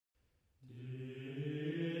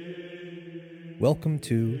Welcome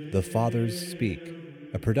to The Fathers Speak,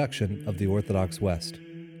 a production of the Orthodox West.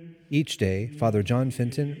 Each day, Father John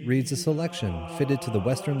Fenton reads a selection fitted to the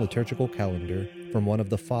Western liturgical calendar from one of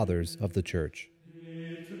the Fathers of the Church.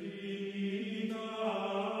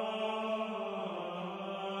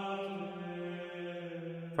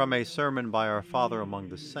 From a sermon by our Father among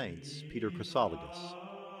the Saints, Peter Chrysologus.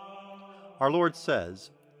 Our Lord says,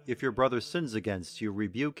 "If your brother sins against you,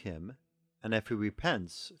 rebuke him, and if he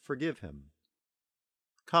repents, forgive him."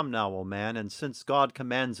 Come now, O man, and since God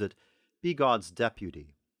commands it, be God's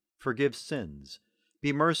deputy. Forgive sins.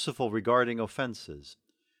 Be merciful regarding offenses.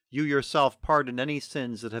 You yourself pardon any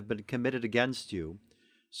sins that have been committed against you,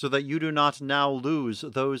 so that you do not now lose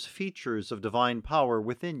those features of divine power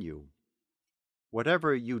within you.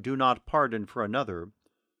 Whatever you do not pardon for another,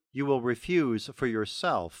 you will refuse for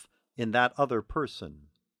yourself in that other person.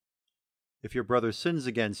 If your brother sins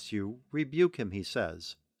against you, rebuke him, he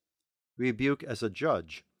says. Rebuke as a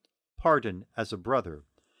judge, pardon as a brother,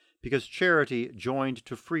 because charity joined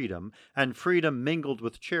to freedom, and freedom mingled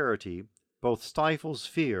with charity, both stifles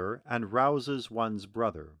fear and rouses one's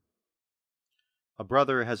brother. A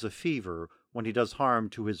brother has a fever when he does harm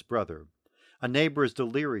to his brother. A neighbor is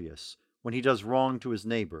delirious when he does wrong to his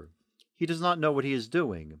neighbor. He does not know what he is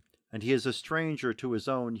doing, and he is a stranger to his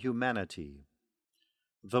own humanity.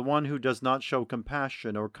 The one who does not show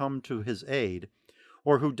compassion or come to his aid,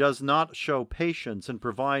 or who does not show patience and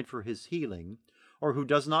provide for his healing, or who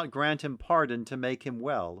does not grant him pardon to make him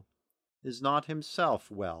well, is not himself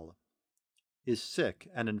well, is sick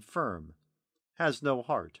and infirm, has no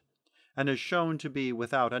heart, and is shown to be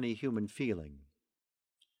without any human feeling.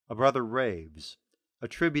 A brother raves.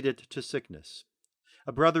 Attribute it to sickness.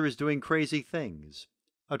 A brother is doing crazy things.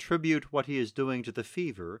 Attribute what he is doing to the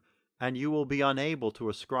fever, and you will be unable to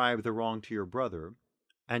ascribe the wrong to your brother,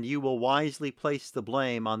 and you will wisely place the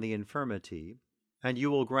blame on the infirmity, and you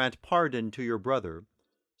will grant pardon to your brother,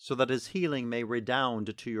 so that his healing may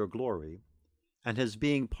redound to your glory, and his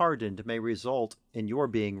being pardoned may result in your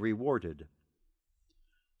being rewarded.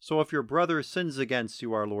 So if your brother sins against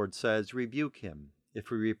you, our Lord says, rebuke him. If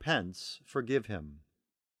he repents, forgive him.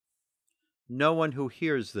 No one who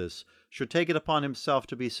hears this should take it upon himself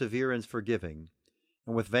to be severe and forgiving,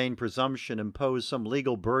 and with vain presumption impose some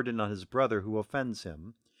legal burden on his brother who offends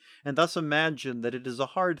him, and thus imagine that it is a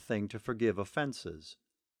hard thing to forgive offenses.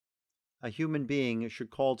 A human being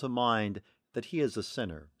should call to mind that he is a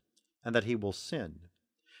sinner, and that he will sin,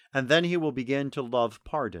 and then he will begin to love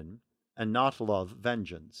pardon, and not love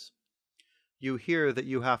vengeance. You hear that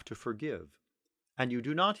you have to forgive, and you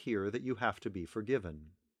do not hear that you have to be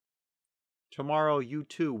forgiven. Tomorrow you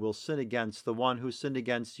too will sin against the one who sinned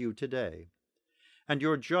against you today, and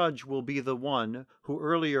your judge will be the one who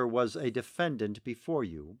earlier was a defendant before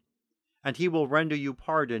you, and he will render you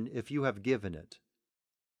pardon if you have given it.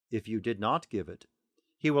 If you did not give it,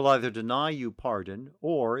 he will either deny you pardon,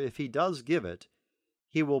 or, if he does give it,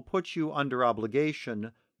 he will put you under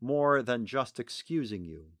obligation more than just excusing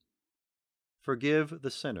you. Forgive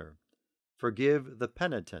the sinner, forgive the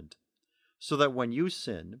penitent, so that when you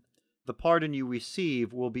sin, the pardon you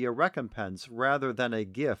receive will be a recompense rather than a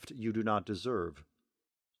gift you do not deserve.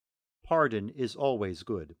 Pardon is always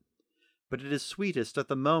good, but it is sweetest at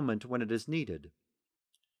the moment when it is needed.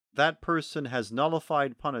 That person has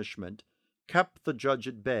nullified punishment, kept the judge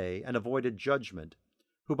at bay, and avoided judgment,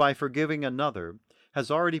 who by forgiving another has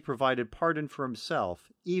already provided pardon for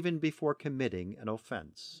himself even before committing an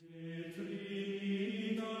offense.